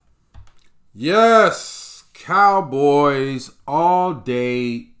Yes, Cowboys all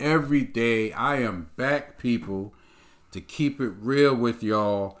day, every day. I am back, people, to keep it real with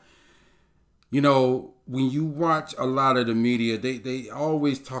y'all. When you watch a lot of the media, they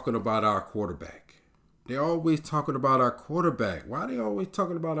always talking about our quarterback. They're always talking about our quarterback. Why they always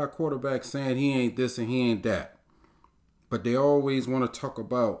talking about our quarterback saying he ain't this and he ain't that? But they always want to talk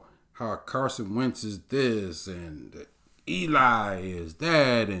about how Carson Wentz is this and Eli is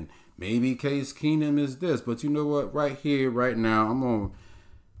that and maybe Case Keenum is this. But you know what? Right here, right now, I'm going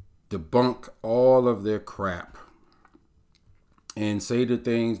to debunk all of their crap and say the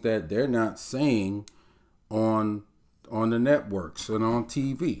things that they're not saying on the networks and on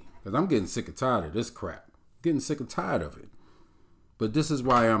TV. Because I'm getting sick and tired of this crap. Getting sick and tired of it. But this is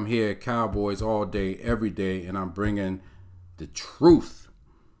why I'm here at Cowboys all day, every day, and I'm bringing the truth.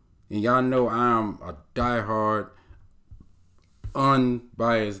 And y'all know I'm a diehard,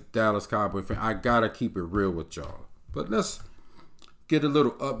 unbiased Dallas Cowboy fan. I gotta keep it real with y'all. But let's get a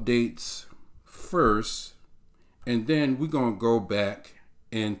little updates first, and then we're gonna go back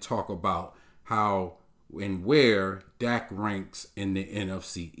and talk about how and where Dak ranks in the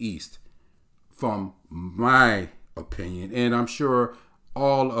NFC East from my opinion, and I'm sure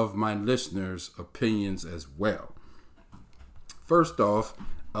all of my listeners' opinions as well. First off,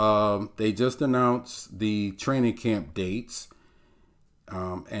 they just announced the training camp dates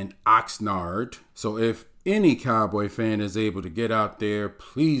and Oxnard. So if any Cowboy fan is able to get out there,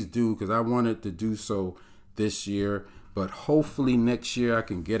 please do, because I wanted to do so this year. But hopefully next year I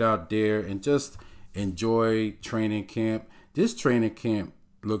can get out there and just enjoy training camp. This training camp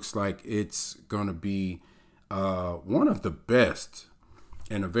looks like it's going to be one of the best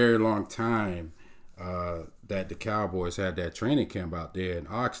in a very long time that the Cowboys had that training camp out there in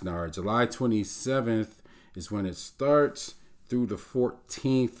Oxnard. July 27th is when it starts through the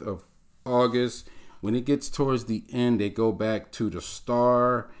 14th of August. When it gets towards the end, they go back to the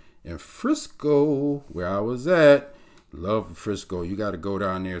Star in Frisco, where I was at. Love Frisco. You got to go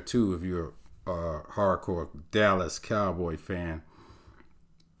down there too if you're a hardcore Dallas Cowboy fan.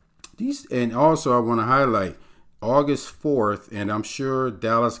 And also I want to highlight August 4th, and I'm sure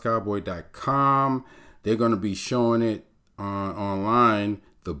DallasCowboy.com, they're going to be showing it online,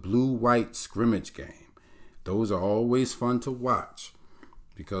 the blue-white scrimmage game. Those are always fun to watch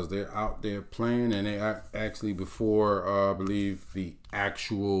because they're out there playing, and they actually before, I believe, the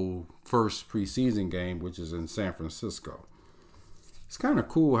actual first preseason game, which is in San Francisco. It's kind of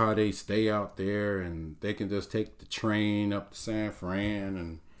cool how they stay out there, and they can just take the train up to San Fran,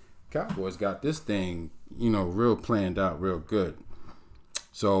 and Cowboys got this thing, real planned out, real good.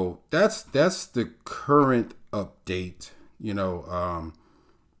 So that's the current update, and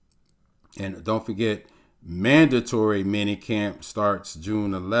don't forget, mandatory minicamp starts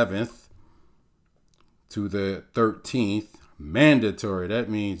June 11th to the 13th. Mandatory, that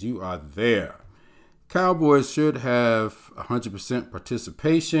means you are there. Cowboys should have 100%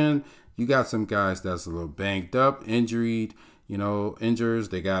 participation. You got some guys that's a little banged up, injured.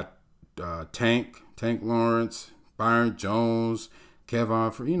 They got Tank Lawrence, Byron Jones,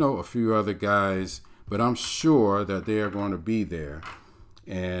 Kevon, a few other guys. But I'm sure that they are going to be there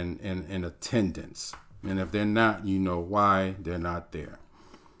and in attendance. And if they're not, you know why they're not there.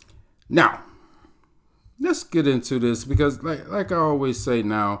 Now, let's get into this because, like I always say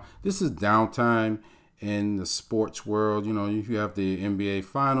now, this is downtime in the sports world. You have the NBA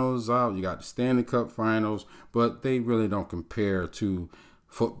Finals out, you got the Stanley Cup Finals, but they really don't compare to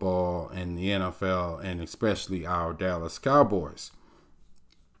football and the NFL, and especially our Dallas Cowboys.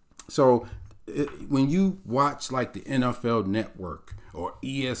 So when you watch like the NFL Network or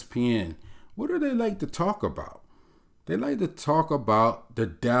ESPN, what do they like to talk about? They like to talk about the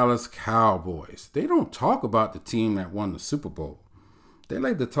Dallas Cowboys. They don't talk about the team that won the Super Bowl. They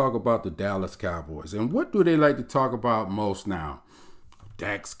like to talk about the Dallas Cowboys. And what do they like to talk about most now?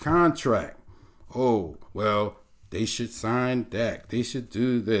 Dak's contract. Oh, well, they should sign Dak. They should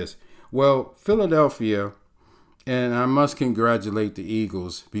do this. Well, Philadelphia, and I must congratulate the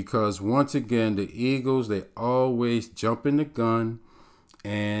Eagles because once again, the Eagles, they always jump in the gun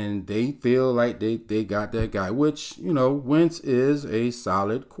and they feel like they got that guy, which, Wentz is a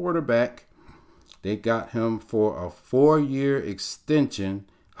solid quarterback. They got him for a 4-year extension,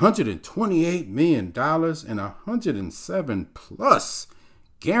 $128 million and 107 plus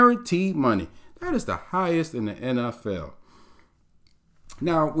guaranteed money. That is the highest in the NFL.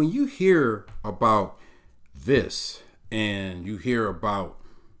 Now, when you hear about this and you hear about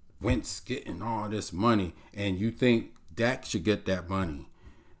Wentz getting all this money and you think Dak should get that money,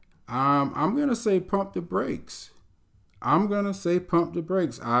 I'm going to say pump the brakes.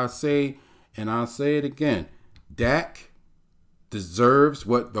 I say And I'll say it again. Dak deserves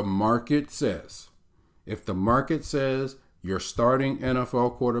what the market says. If the market says your starting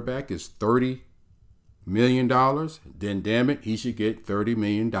NFL quarterback is $30 million, then damn it, he should get $30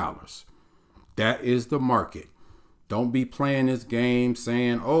 million. That is the market. Don't be playing this game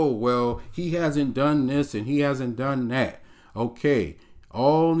saying, oh, well, he hasn't done this and he hasn't done that. Okay,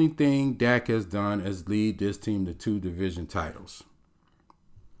 only thing Dak has done is lead this team to 2 division titles.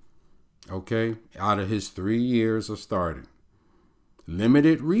 Okay, out of his 3 years of starting.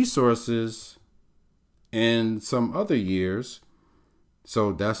 Limited resources in some other years.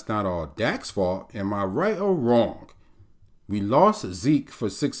 So that's not all Dak's fault. Am I right or wrong? We lost Zeke for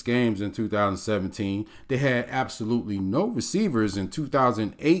 6 games in 2017. They had absolutely no receivers in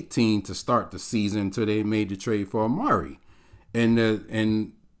 2018 to start the season until they made the trade for Amari.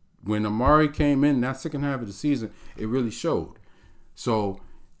 And when Amari came in that second half of the season, it really showed. So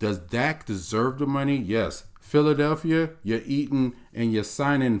does Dak deserve the money? Yes. Philadelphia, you're eating and you're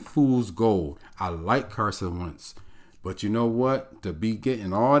signing fool's gold. I like Carson Wentz. But you know what? To be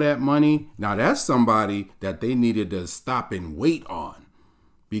getting all that money, now that's somebody that they needed to stop and wait on.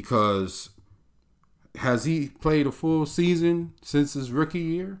 Because has he played a full season since his rookie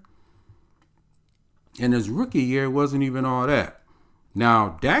year? And his rookie year wasn't even all that.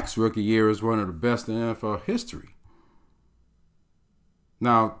 Now, Dak's rookie year is one of the best in NFL history.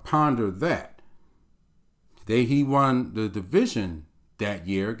 Now, ponder that. He won the division that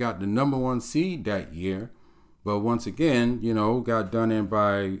year, got the number 1 seed that year. But once again, got done in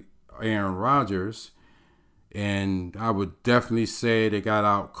by Aaron Rodgers. And I would definitely say they got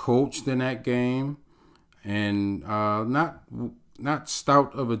out coached in that game. And not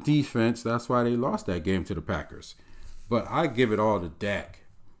stout of a defense. That's why they lost that game to the Packers. But I give it all to Dak.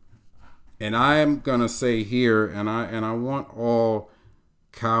 And I am going to say here, and I want all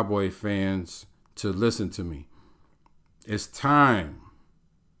Cowboy fans to listen to me. It's time.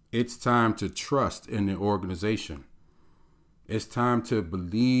 It's time to trust in the organization. It's time to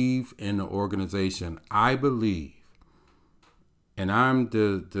believe in the organization. I believe. And I'm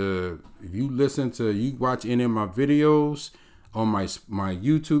if you watch any of my videos on my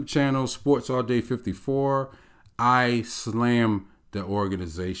YouTube channel, Sports All Day 54, I slam the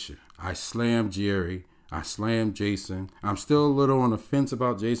organization. I slam Jerry. I slam Jason. I'm still a little on the fence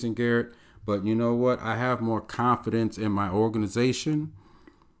about Jason Garrett, but you know what? I have more confidence in my organization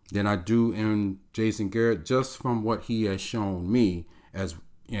than I do in Jason Garrett, just from what he has shown me as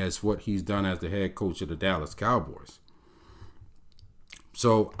what he's done as the head coach of the Dallas Cowboys.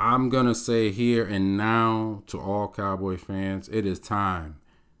 So I'm going to say here and now to all Cowboy fans, it is time.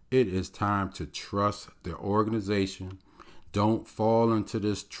 It is time to trust the organization. Don't fall into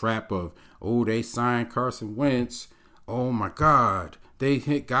this trap of, oh, they signed Carson Wentz. Oh, my God. They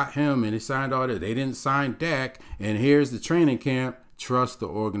got him and they signed all that. They didn't sign Dak. And here's the training camp. Trust the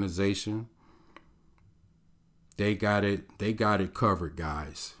organization. They got it covered,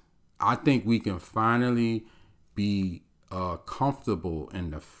 guys. I think we can finally be comfortable in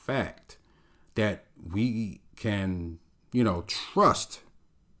the fact that we can, trust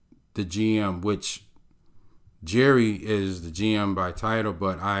the GM, which Jerry is the GM by title,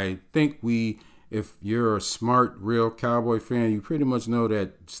 but I think if you're a smart, real Cowboy fan, you pretty much know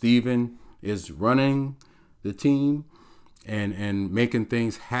that Steven is running the team and making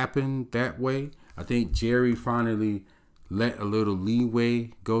things happen that way. I think Jerry finally let a little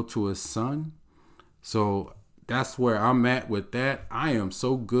leeway go to his son. So that's where I'm at with that. I am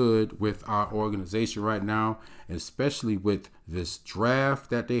so good with our organization right now, especially with this draft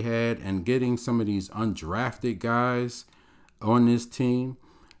that they had and getting some of these undrafted guys on this team.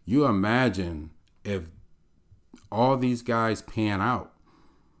 You imagine if all these guys pan out.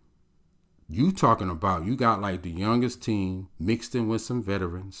 You talking about you got like the youngest team mixed in with some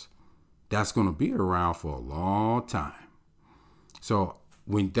veterans that's going to be around for a long time. So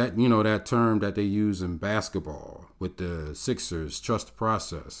when that, that term that they use in basketball with the Sixers, trust the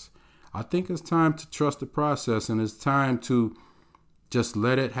process. I think it's time to trust the process, and it's time to just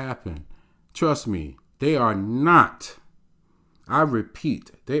let it happen. Trust me, they are not, I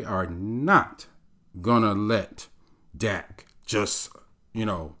repeat, they are not going to let Dak just,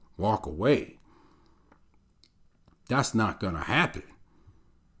 walk away. That's not going to happen.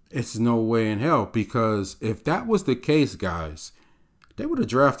 It's no way in hell, because if that was the case, guys, they would have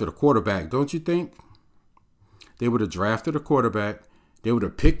drafted a quarterback, don't you think? They would have drafted a quarterback. They would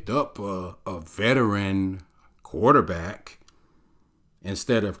have picked up a veteran quarterback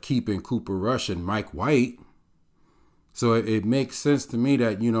instead of keeping Cooper Rush and Mike White. So it makes sense to me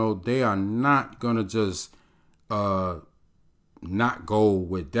that, they are not going to just not go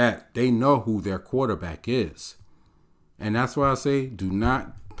with that. They know who their quarterback is. And that's why I say do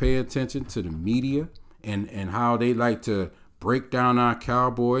not pay attention to the media and how they like to break down our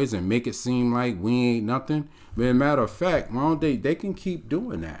Cowboys and make it seem like we ain't nothing. But as a matter of fact, why don't they can keep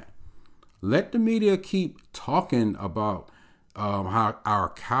doing that. Let the media keep talking about how our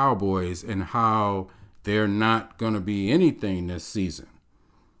Cowboys and how they're not going to be anything this season,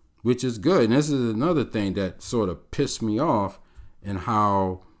 which is good. And this is another thing that sort of pissed me off, and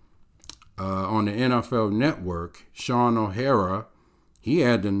how on the NFL Network, Sean O'Hara, he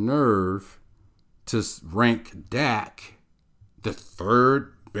had the nerve to rank Dak the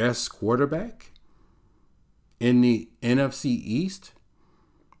third best quarterback in the NFC East.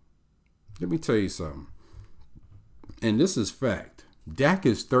 Let me tell you something. And this is fact. Dak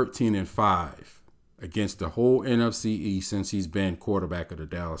is 13-5 against the whole NFC East since he's been quarterback of the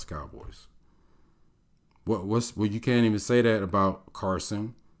Dallas Cowboys. Well, you can't even say that about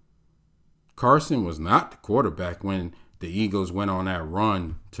Carson. Carson was not the quarterback when the Eagles went on that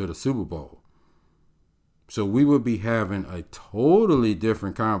run to the Super Bowl. So we would be having a totally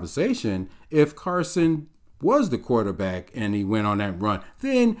different conversation if Carson was the quarterback and he went on that run.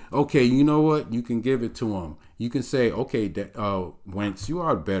 Then, okay, you know what? You can give it to him. You can say, okay, Wentz, you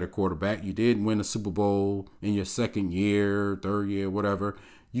are a better quarterback. You did win a Super Bowl in your second year, third year, whatever.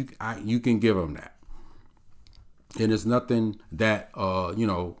 You can give him that. And it's nothing that,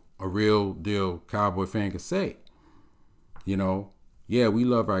 a real deal Cowboy fan can say. Yeah, we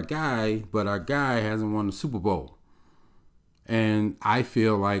love our guy, but our guy hasn't won the Super Bowl. And I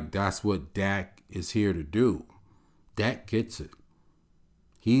feel like that's what Dak is here to do. Dak gets it.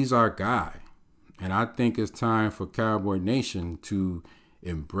 He's our guy. And I think it's time for Cowboy Nation to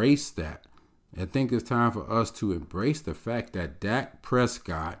embrace that. I think it's time for us to embrace the fact that Dak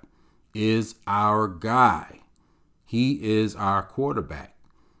Prescott is our guy. He is our quarterback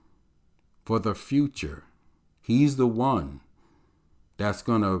for the future. He's the one that's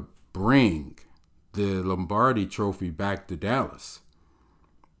going to bring the Lombardi Trophy back to Dallas.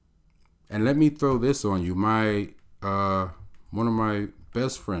 And let me throw this on you. One of my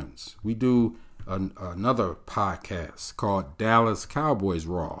best friends, we do another podcast called Dallas Cowboys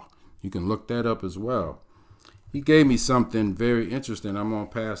Raw. You can look that up as well. He gave me something very interesting. I'm going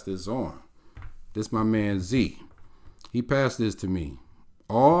to pass this on. This my man Z. He passed this to me.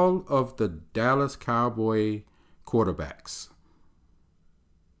 All of the Dallas Cowboy quarterbacks,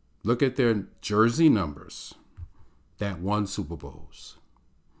 look at their jersey numbers that won Super Bowls.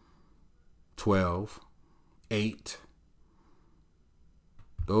 12, 8.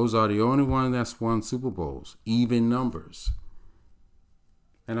 Those are the only ones that's won Super Bowls. Even numbers.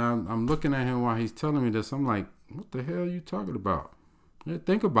 And I'm looking at him while he's telling me this. I'm like, what the hell are you talking about?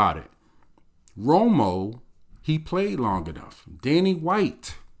 Think about it. Romo, he played long enough. Danny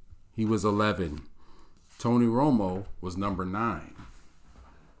White, he was 11. Tony Romo was number 9.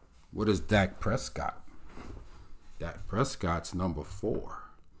 What is Dak Prescott? Dak Prescott's number 4.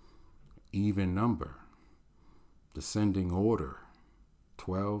 Even number. Descending order.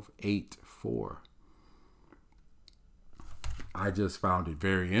 12, 8, 4. I just found it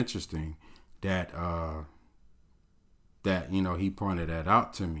very interesting that he pointed that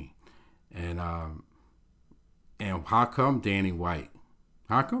out to me. And how come Danny White?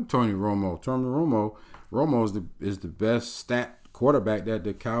 How come Tony Romo? Tony Romo is the best stat quarterback that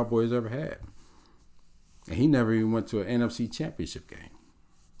the Cowboys ever had. And he never even went to an NFC championship game.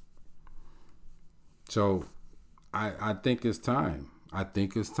 So I think it's time.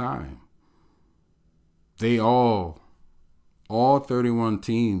 They all 31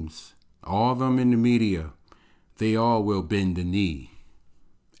 teams, all of them in the media, they all will bend the knee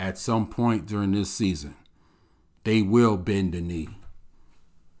at some point during this season. They will bend the knee.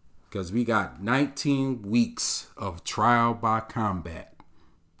 Because we got 19 weeks of trial by combat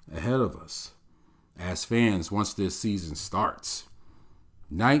ahead of us as fans once this season starts.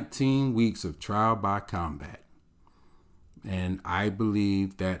 19 weeks of trial by combat. And I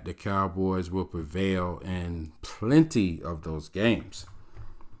believe that the Cowboys will prevail in plenty of those games.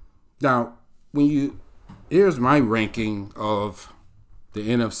 Now, here's my ranking of the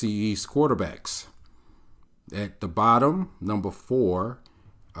NFC East quarterbacks. At the bottom, number 4,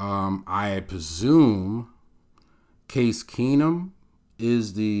 I presume Case Keenum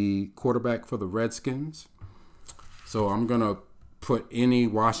is the quarterback for the Redskins. So I'm going to put any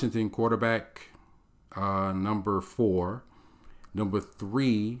Washington quarterback number 4. Number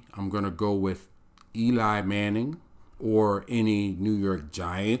 3, I'm going to go with Eli Manning or any New York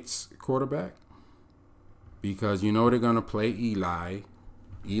Giants quarterback. Because they're going to play Eli.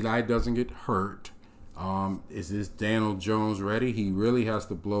 Eli doesn't get hurt. Is this Daniel Jones ready? He really has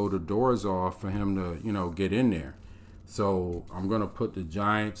to blow the doors off for him to, get in there. So I'm going to put the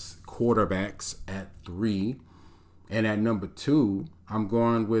Giants quarterbacks at 3. And at number 2, I'm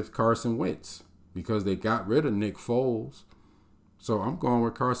going with Carson Wentz because they got rid of Nick Foles. So I'm going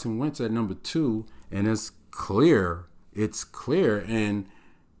with Carson Wentz at number 2. And it's clear. And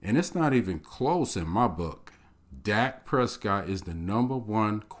it's not even close in my book. Dak Prescott is the number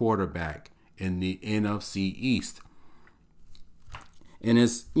 1 quarterback in the NFC East. And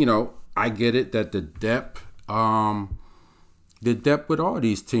it's, I get it that the depth with all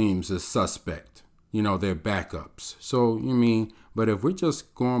these teams is suspect. They're backups. So, but if we're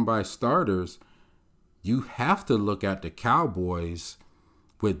just going by starters, you have to look at the Cowboys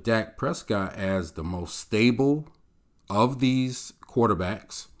with Dak Prescott as the most stable of these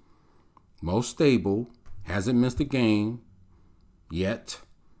quarterbacks. Most stable. Hasn't missed a game yet.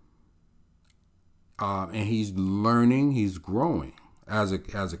 And he's learning, he's growing as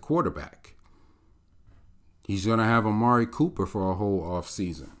a quarterback. He's going to have Amari Cooper for a whole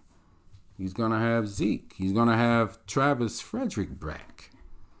offseason. He's going to have Zeke. He's going to have Travis Frederick back.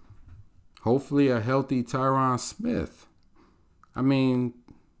 Hopefully a healthy Tyron Smith.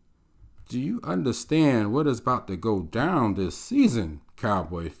 Do you understand what is about to go down this season,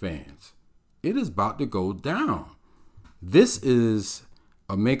 Cowboy fans? It is about to go down. This is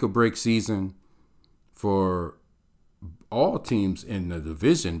a make-or-break season for all teams in the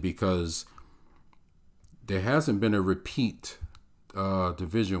division because there hasn't been a repeat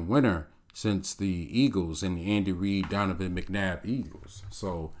division winner since the Eagles and the Andy Reid, Donovan McNabb Eagles.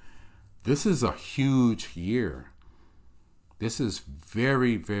 So this is a huge year. This is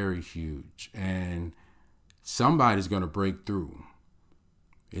very, very huge. And somebody's going to break through.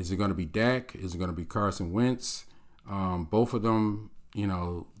 Is it going to be Dak? Is it going to be Carson Wentz? Both of them,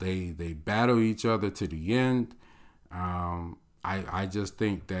 they battle each other to the end. I just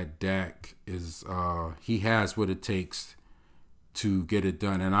think that Dak is he has what it takes to get it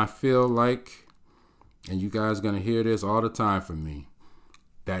done. And I feel like, and you guys are going to hear this all the time from me,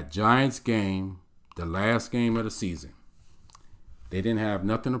 that Giants game, the last game of the season, they didn't have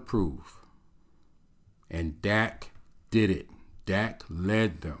nothing to prove. And Dak did it. Dak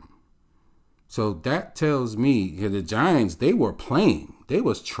led them. So that tells me the Giants, they were playing. They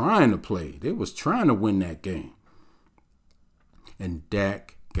was trying to play. They was trying to win that game. And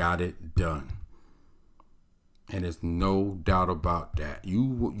Dak got it done. And there's no doubt about that.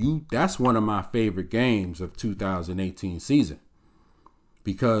 That's one of my favorite games of 2018 season.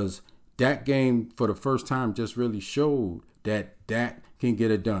 Because that game, for the first time, just really showed that Dak can get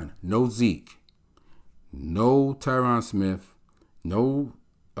it done. No Zeke. No Tyron Smith. No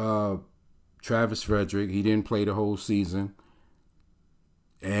Travis Frederick. He didn't play the whole season.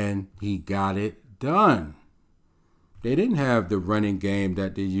 And he got it done. They didn't have the running game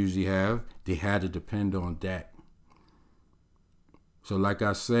that they usually have. They had to depend on Dak. So like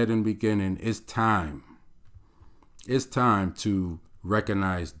I said in the beginning, it's time. It's time to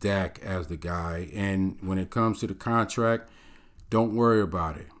recognize Dak as the guy. And when it comes to the contract, don't worry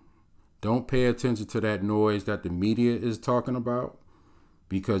about it. Don't pay attention to that noise that the media is talking about.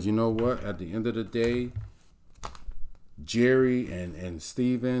 Because you know what? At the end of the day, Jerry and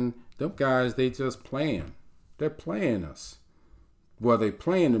Steven, them guys, they just playing. They're playing us. Well, they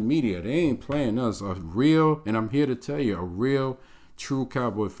playing the media. They ain't playing us. A real, and I'm here to tell you, a real, true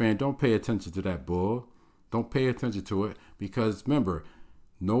Cowboy fan, don't pay attention to that bull. Don't pay attention to it. Because remember,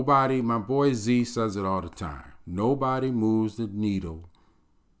 nobody, my boy Z says it all the time, nobody moves the needle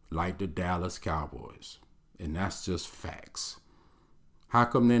like the Dallas Cowboys. And that's just facts. How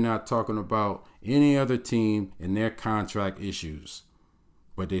come they're not talking about any other team and their contract issues,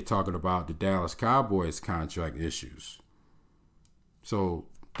 but they're talking about the Dallas Cowboys contract issues? So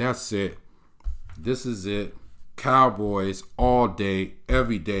that's it. This is it. Cowboys all day,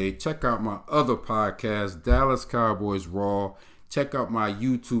 every day. Check out my other podcast, Dallas Cowboys Raw. Check out my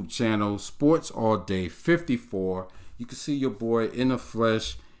YouTube channel, Sports All Day 54. You can see your boy in the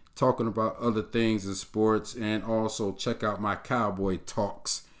flesh talking about other things in sports, and also check out my Cowboy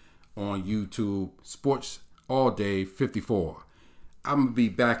Talks on YouTube, Sports All Day 54. I'm going to be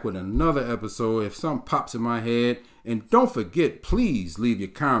back with another episode if something pops in my head. And don't forget, please leave your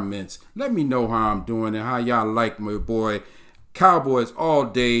comments. Let me know how I'm doing and how y'all like my boy. Cowboys All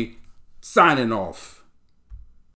Day, signing off.